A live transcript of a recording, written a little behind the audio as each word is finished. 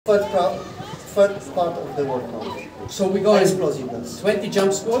first part of the workout. So we go explosiveness. 20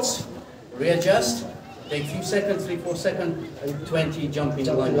 jump squats, readjust, take few seconds, 3-4 seconds, and 20 jumping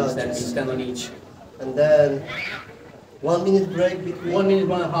lunges. That means 10 on each. And then 1 minute break between. 1 minute,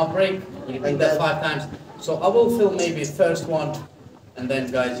 1.5 break. You repeat that 5 times. So I will film maybe first one, and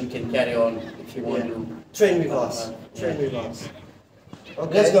then guys you can carry on if you want to. Train with us. Train with us.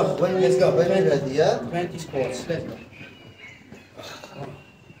 Okay. Let's go. When you're ready, yeah? 20 squats. Let's go.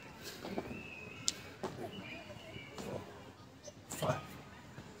 5,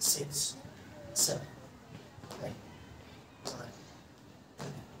 6, 7, 8, 9, 10,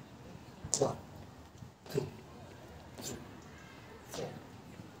 1, 2, 3, 4,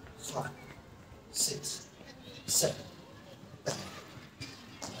 5, 6, 7, 8.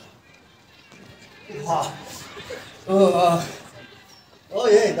 Wow. Oh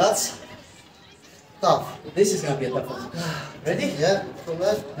yeah, that's tough. This is gonna be a tough one. Ready? Yeah, from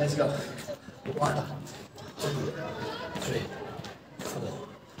that. Let's go. 1, 2, 3, 4,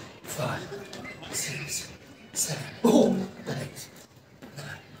 5, 6, 7, 8, 9,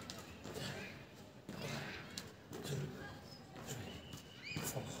 2, 3,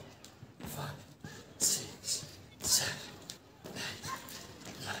 4, 5, 6, 7, 8,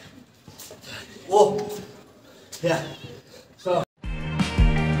 9, 10. Whoa. Yeah. So.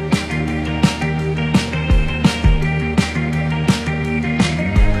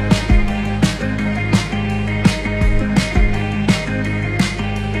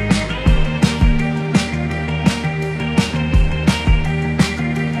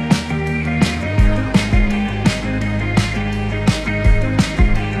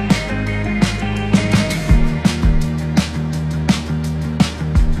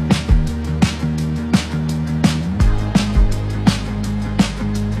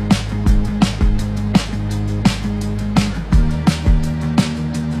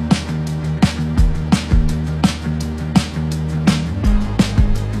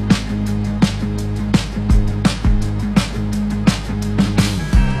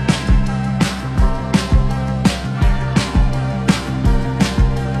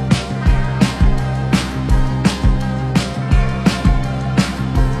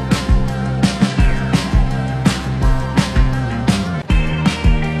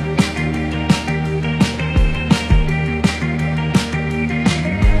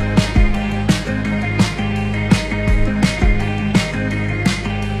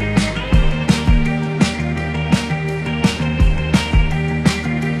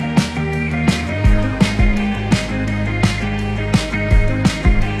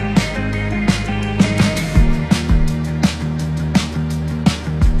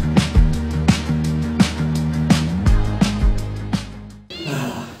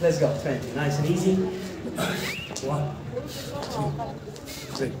 Let's go, 20, nice and easy. 1, 2,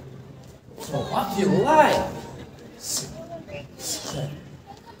 3, 4, up you lie. 6, 7,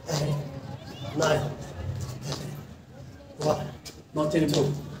 8, 9, 10. 1, not in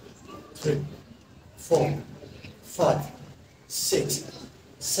 2, 3, 4, 5, 6,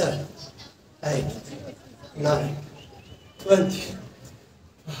 7, 8, 9, 20.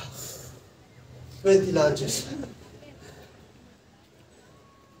 20 lunges.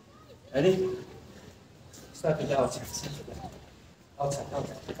 Ready? Start with the outside.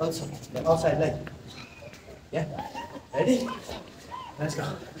 Outside leg. Yeah? Ready? Let's go.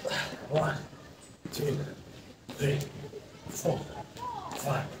 1, 2, 3, 4,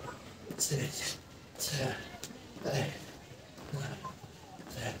 5, 6, 7, 8, 9,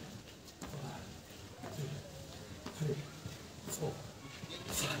 10, 1, 2, 3, 4,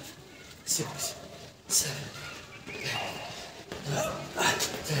 5, 6, 7, 8, 9,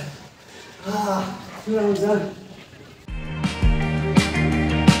 10. 2 rounds done.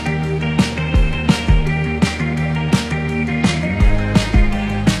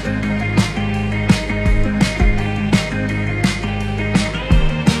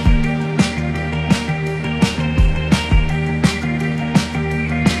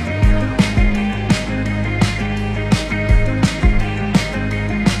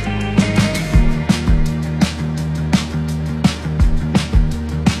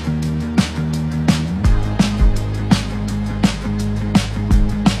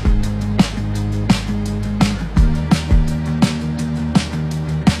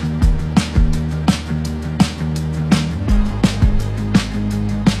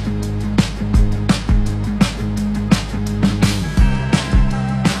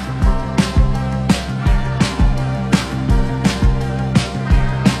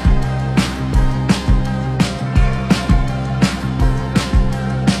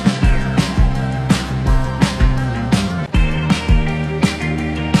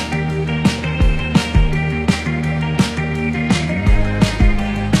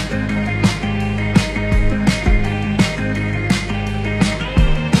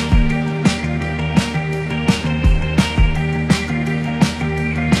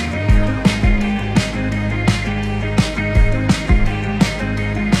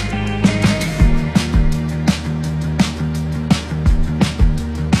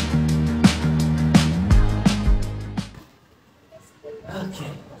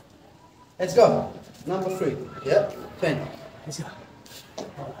 Okay. Let's go. Number 3. Yep. 10. Let's go. 1,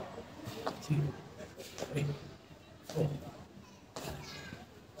 2, 3, 4, 5,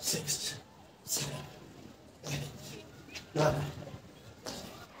 6, 7, 8, 9.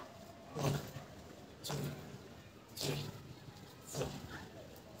 1, 2, 3, 4,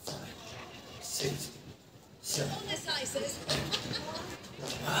 5, 6, 7.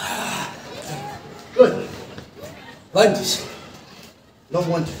 Good. Lunges. Don't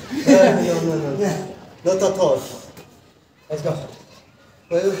want to. No. Not at all. Let's go.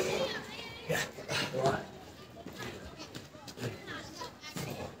 Well, Yeah. 1, 2,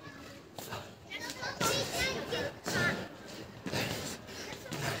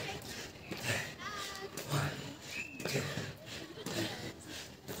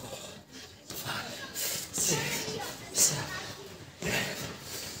 6, 7.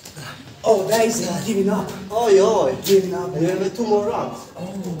 Oh, guys, I'm giving up. oi. Giving up. And you have 2 more rounds.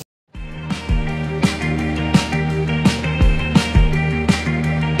 Oh.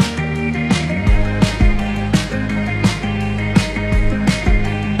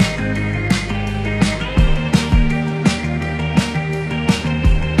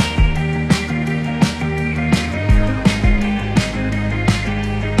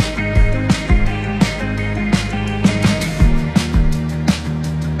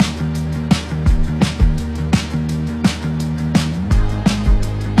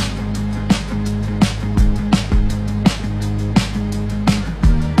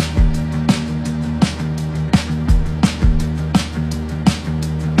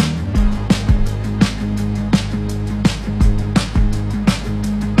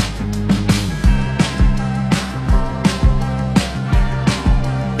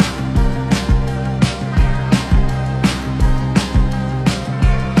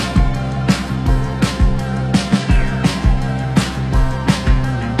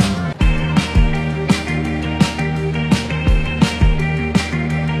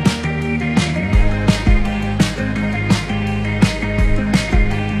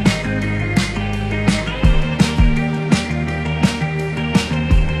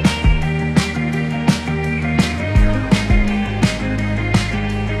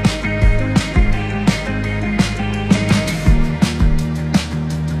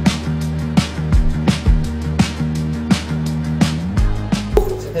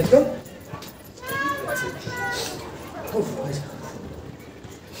 Let's go. Oh, let's go.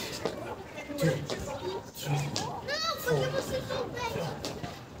 2, 3, 4,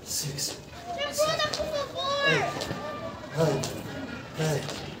 6, 8, 9, 9.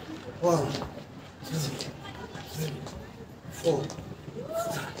 1, 2, 3, 4,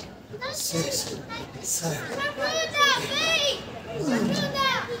 5, 6, 7.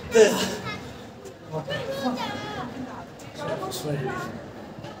 There. sweating.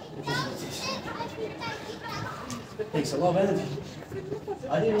 Takes a lot of energy.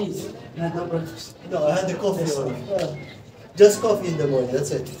 I didn't eat. I had no breakfast. No, I had the coffee only. Just coffee in the morning,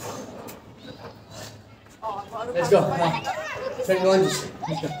 that's it. Let's go. Now, take lunges.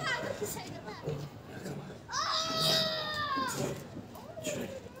 Let's go.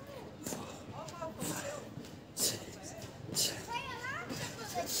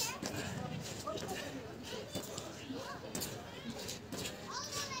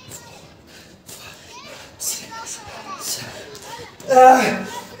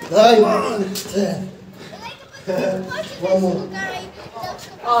 Nine, 10. One more.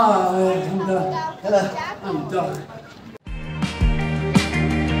 I'm done. I'm done.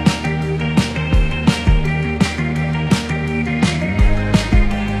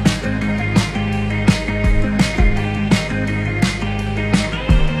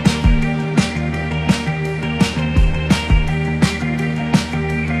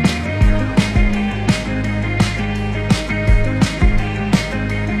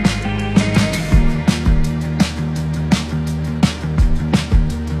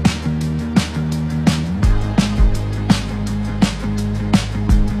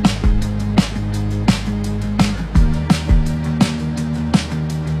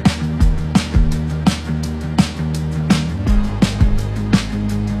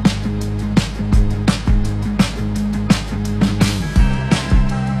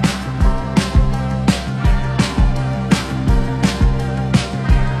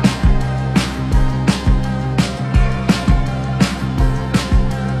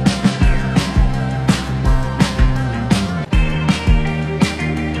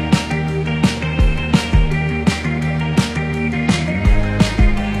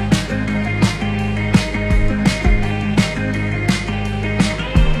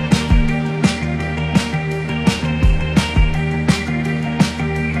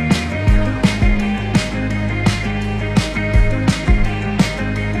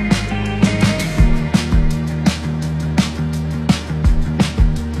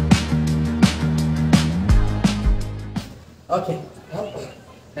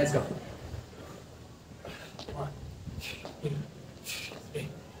 Let's go. 1, 2, 3,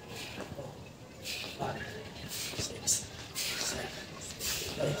 4, 5, 6, 7,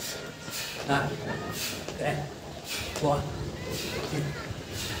 8, 9, 10. 1, 2,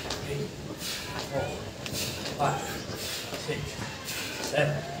 3, 4, 5, 6,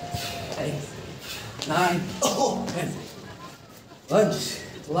 7, 8, 9, 10. Lunge.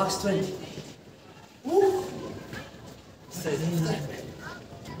 The last 20. Woo. Stay there.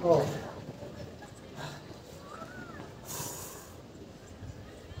 Oh.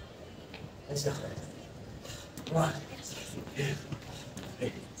 Let's go. 1, 2,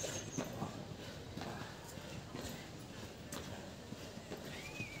 3.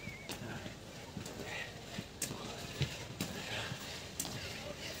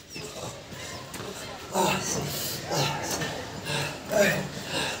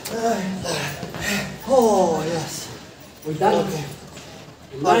 Oh, yes. We're done. Okay.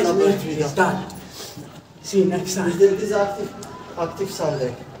 Part number 3 is done. See you next time. This is active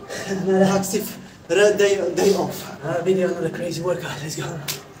Sunday. Active day off. Another video, another crazy workout. Let's go.